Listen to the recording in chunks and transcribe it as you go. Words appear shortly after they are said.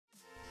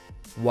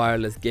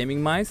Wireless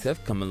gaming mice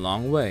have come a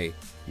long way.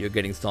 You're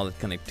getting solid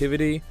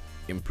connectivity,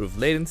 improved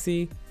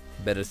latency,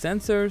 better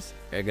sensors,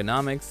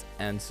 ergonomics,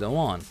 and so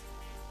on.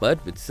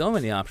 But with so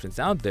many options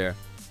out there,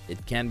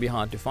 it can be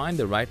hard to find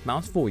the right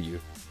mouse for you.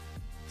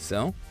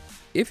 So,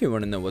 if you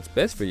want to know what's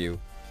best for you,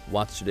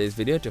 watch today's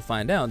video to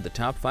find out the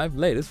top 5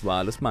 latest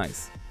wireless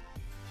mice.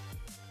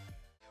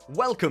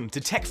 Welcome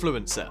to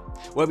Techfluencer,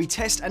 where we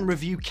test and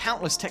review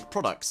countless tech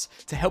products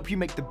to help you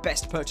make the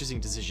best purchasing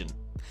decision.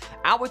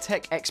 Our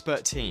tech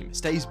expert team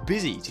stays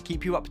busy to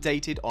keep you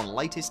updated on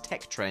latest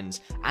tech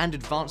trends and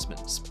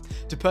advancements.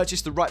 To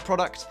purchase the right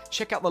product,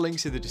 check out the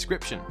links in the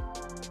description.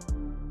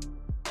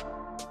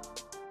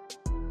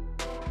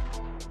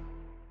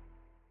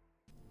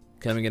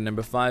 Coming in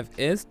number 5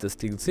 is the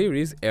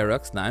SteelSeries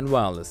AEROX 9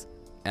 Wireless,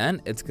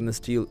 and it's gonna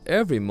steal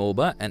every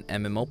MOBA and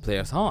MMO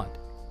player's heart.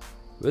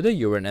 Whether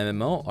you're an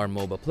MMO or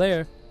MOBA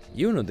player,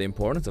 you know the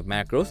importance of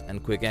macros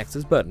and quick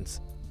access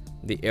buttons.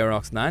 The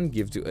AEROX 9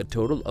 gives you a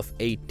total of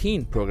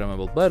 18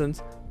 programmable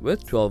buttons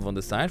with 12 on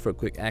the side for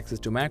quick access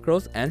to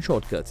macros and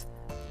shortcuts.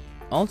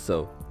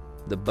 Also,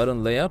 the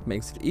button layout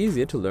makes it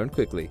easier to learn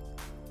quickly.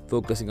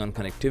 Focusing on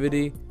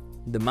connectivity,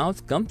 the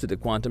mouse comes with a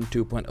Quantum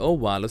 2.0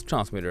 wireless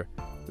transmitter,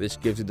 which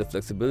gives you the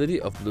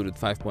flexibility of Bluetooth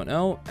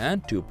 5.0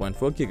 and 2.4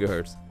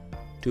 GHz.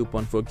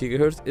 2.4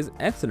 GHz is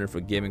excellent for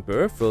gaming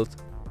peripherals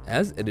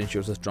as it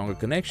ensures a stronger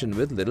connection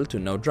with little to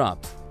no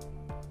drops.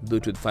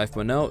 Bluetooth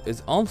 5.0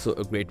 is also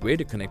a great way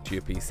to connect to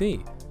your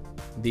PC.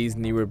 These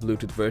newer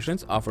Bluetooth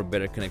versions offer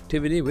better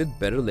connectivity with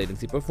better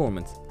latency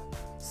performance.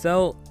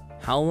 So,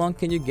 how long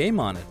can you game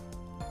on it?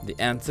 The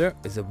answer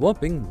is a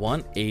whopping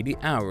 180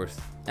 hours,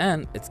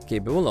 and it's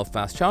capable of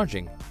fast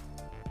charging.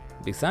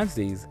 Besides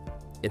these,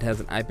 it has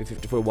an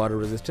IP54 water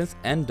resistance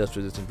and dust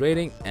resistant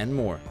rating and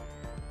more.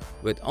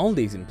 With all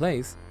these in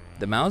place,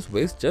 the mouse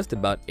weighs just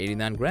about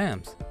 89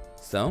 grams.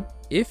 So,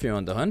 if you're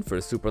on the hunt for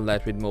a super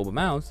lightweight mobile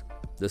mouse,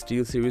 the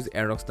SteelSeries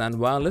AEROX 9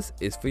 Wireless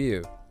is for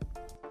you.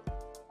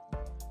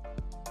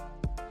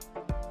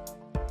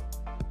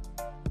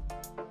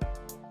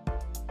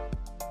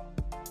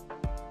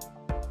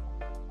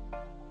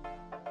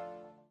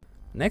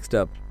 Next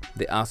up,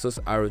 the ASUS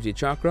ROG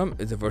Chakram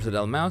is a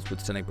versatile mouse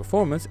with stunning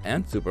performance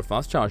and super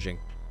fast charging.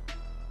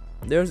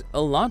 There's a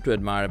lot to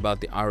admire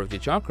about the ROG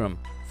Chakram.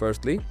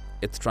 Firstly,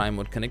 its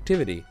tri-mode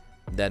connectivity.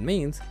 That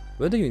means,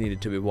 whether you need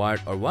it to be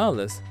wired or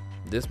wireless,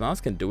 this mouse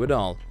can do it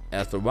all.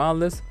 As for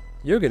wireless,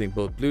 you're getting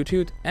both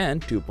Bluetooth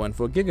and 2.4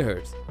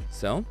 GHz.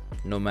 So,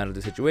 no matter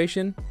the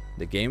situation,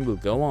 the game will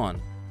go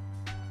on.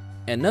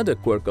 Another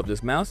quirk of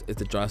this mouse is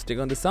the joystick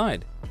on the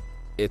side.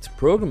 It's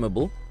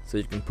programmable, so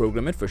you can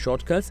program it for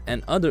shortcuts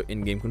and other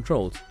in-game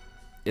controls.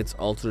 It's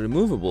also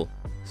removable,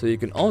 so you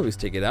can always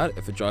take it out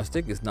if a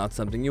joystick is not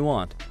something you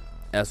want.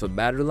 As for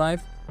battery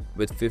life,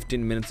 with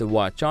 15 minutes of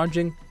wired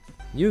charging,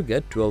 you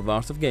get 12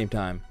 hours of game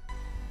time.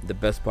 The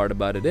best part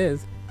about it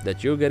is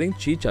that you're getting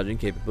Qi charging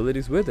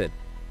capabilities with it.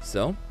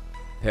 So,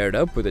 pair it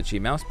up with a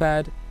Qi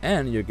mousepad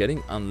and you're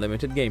getting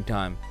unlimited game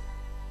time.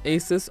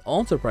 ASUS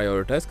also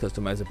prioritized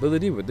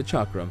customizability with the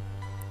Chakram.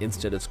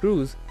 Instead of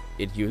screws,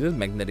 it uses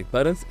magnetic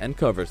buttons and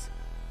covers.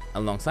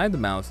 Alongside the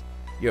mouse,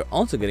 you're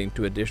also getting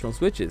 2 additional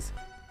switches.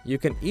 You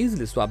can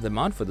easily swap them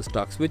out for the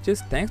stock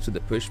switches thanks to the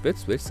push-fit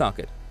switch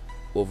socket.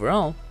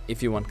 Overall,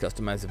 if you want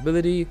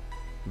customizability,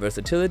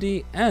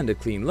 versatility, and a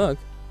clean look,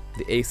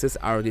 the ASUS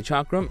ROG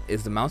Chakram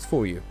is the mouse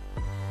for you.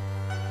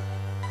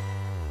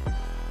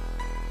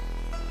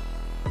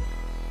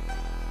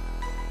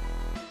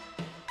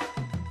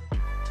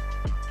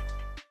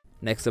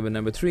 Next up at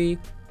number 3,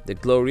 the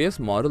glorious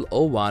Model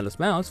O wireless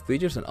mouse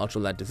features an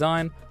ultralight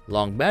design,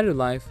 long battery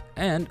life,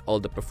 and all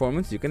the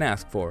performance you can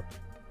ask for.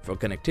 For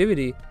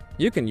connectivity,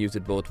 you can use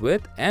it both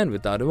with and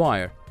without a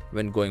wire.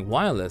 When going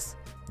wireless,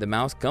 the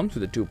mouse comes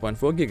with a 2.4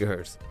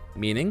 GHz,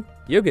 meaning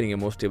you're getting a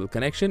more stable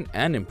connection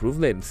and improved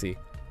latency,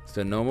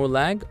 so no more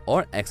lag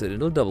or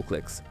accidental double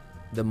clicks.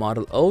 The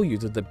Model O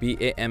uses the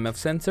BAMF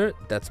sensor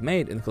that's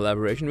made in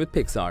collaboration with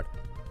Pixart.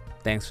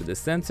 Thanks to this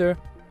sensor,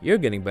 you're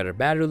getting better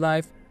battery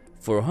life,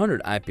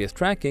 400 IPS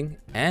tracking,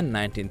 and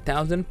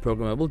 19,000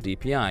 programmable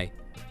DPI.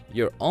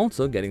 You're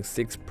also getting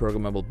 6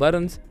 programmable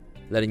buttons,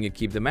 letting you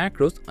keep the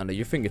macros under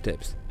your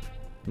fingertips.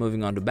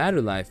 Moving on to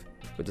battery life,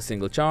 with a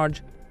single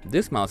charge,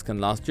 this mouse can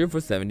last you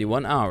for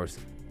 71 hours.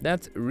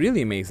 That's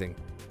really amazing.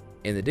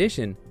 In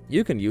addition,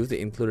 you can use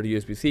the included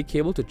USB-C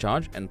cable to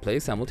charge and play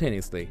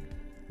simultaneously.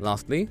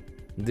 Lastly,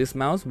 this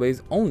mouse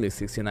weighs only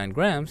 69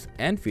 grams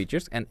and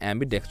features an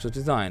ambidextrous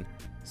design.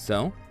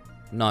 So,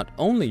 not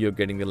only you're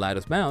getting the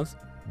lightest mouse,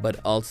 but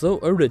also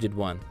a rigid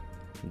one.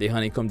 The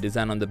honeycomb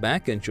design on the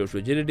back ensures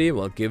rigidity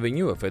while giving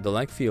you a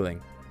feather-like feeling.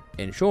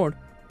 In short,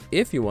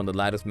 if you want the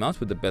lightest mouse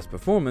with the best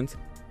performance,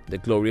 the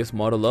glorious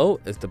Model O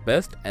is the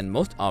best and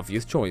most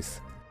obvious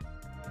choice.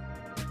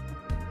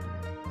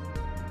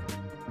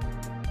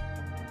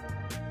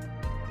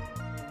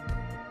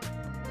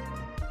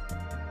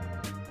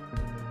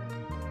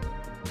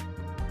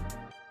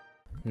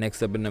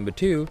 Next up at number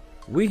 2,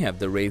 we have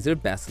the Razer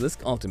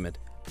Basilisk Ultimate,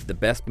 the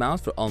best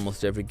mouse for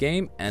almost every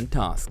game and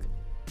task.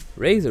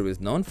 Razer is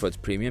known for its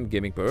premium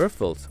gaming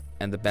peripherals,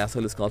 and the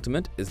Basilisk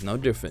Ultimate is no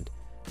different.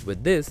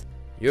 With this,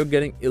 you're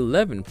getting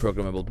 11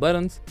 programmable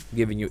buttons,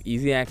 giving you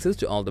easy access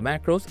to all the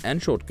macros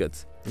and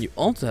shortcuts. You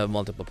also have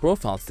multiple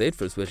profiles saved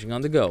for switching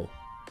on the go.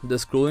 The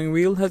scrolling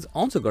wheel has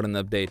also got an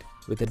update.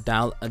 With a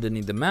dial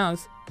underneath the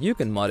mouse, you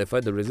can modify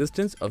the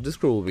resistance of the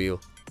scroll wheel.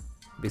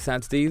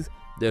 Besides these,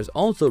 there's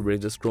also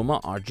Razer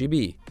Chroma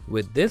RGB.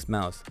 With this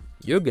mouse,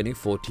 you're getting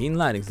 14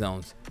 lighting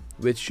zones,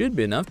 which should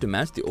be enough to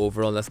match the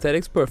overall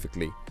aesthetics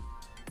perfectly.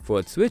 For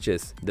its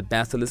switches, the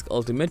Basilisk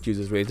Ultimate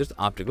uses Razer's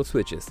optical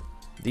switches.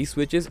 These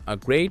switches are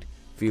great,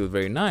 feel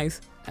very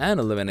nice, and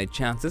eliminate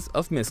chances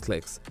of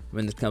misclicks.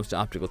 When it comes to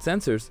optical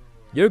sensors,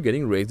 you're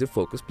getting Razer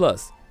Focus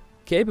Plus,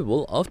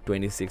 capable of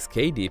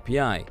 26K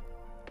DPI.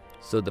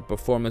 So the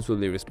performance will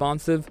be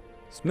responsive,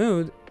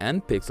 smooth,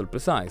 and pixel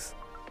precise.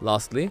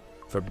 Lastly,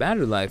 for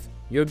battery life,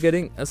 you're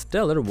getting a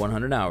stellar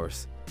 100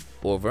 hours.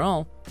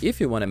 Overall, if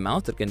you want a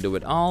mouse that can do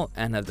it all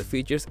and has the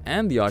features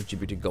and the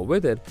RGB to go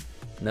with it,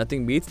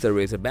 nothing beats the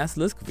Razer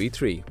Basilisk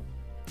V3.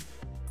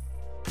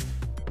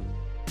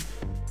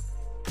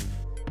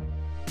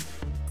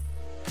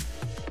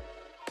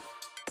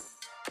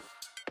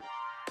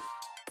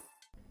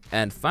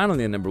 And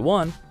finally, at number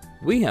 1,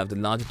 we have the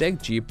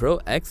Logitech G Pro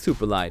X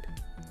SuperLight,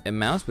 a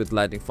mouse with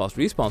lightning fast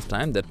response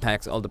time that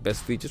packs all the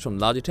best features from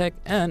Logitech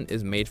and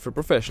is made for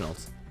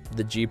professionals.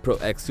 The G Pro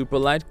X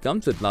SuperLight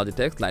comes with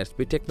Logitech's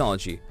Lightspeed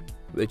technology,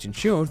 which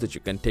ensures that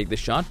you can take the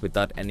shot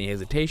without any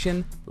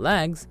hesitation,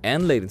 lags,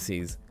 and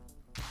latencies.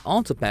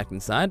 Also packed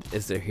inside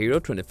is their Hero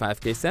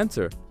 25K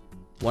sensor,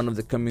 one of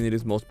the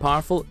community's most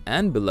powerful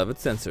and beloved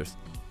sensors.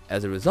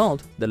 As a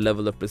result, the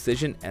level of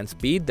precision and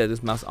speed that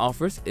this mouse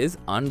offers is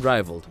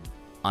unrivaled.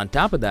 On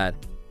top of that,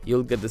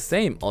 you'll get the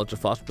same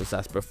ultra-fast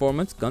precise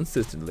performance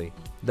consistently.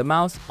 The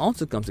mouse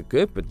also comes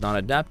equipped with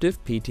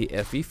non-adaptive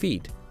PTFE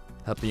feet,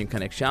 helping you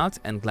connect shots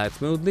and glide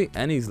smoothly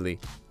and easily.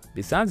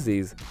 Besides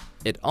these,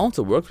 it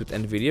also works with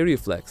NVIDIA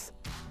Reflex.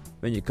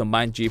 When you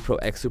combine G Pro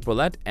X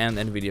SuperLight and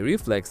NVIDIA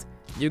Reflex,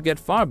 you get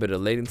far better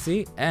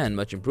latency and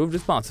much improved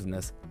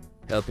responsiveness,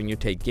 helping you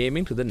take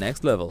gaming to the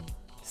next level.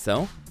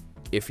 So,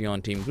 if you're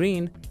on Team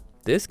Green,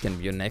 this can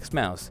be your next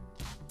mouse.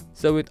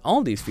 So with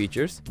all these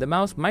features, the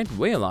mouse might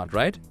weigh a lot,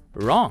 right?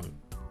 Wrong!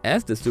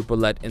 As the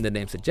SuperLight in the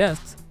name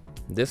suggests,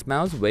 this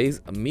mouse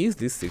weighs a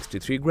measly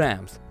 63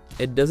 grams.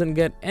 It doesn't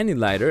get any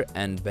lighter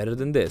and better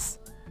than this.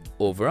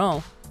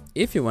 Overall,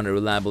 if you want a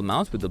reliable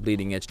mouse with the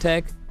bleeding edge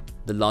tech,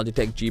 the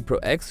Logitech G Pro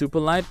X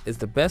SuperLight is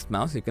the best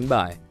mouse you can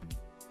buy.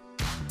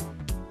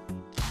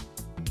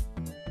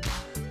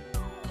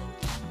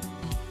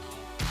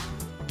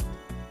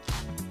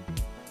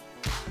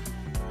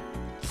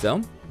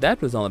 So,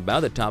 that was all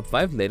about the top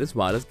 5 latest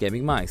wireless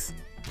gaming mice.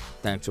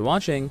 Thanks for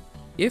watching.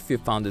 If you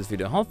found this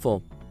video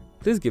helpful,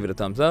 please give it a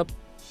thumbs up,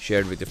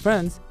 share it with your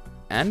friends,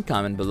 and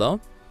comment below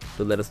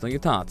to let us know your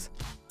thoughts.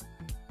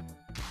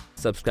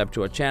 Subscribe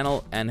to our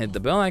channel and hit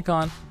the bell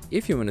icon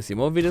if you want to see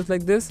more videos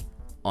like this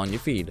on your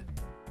feed.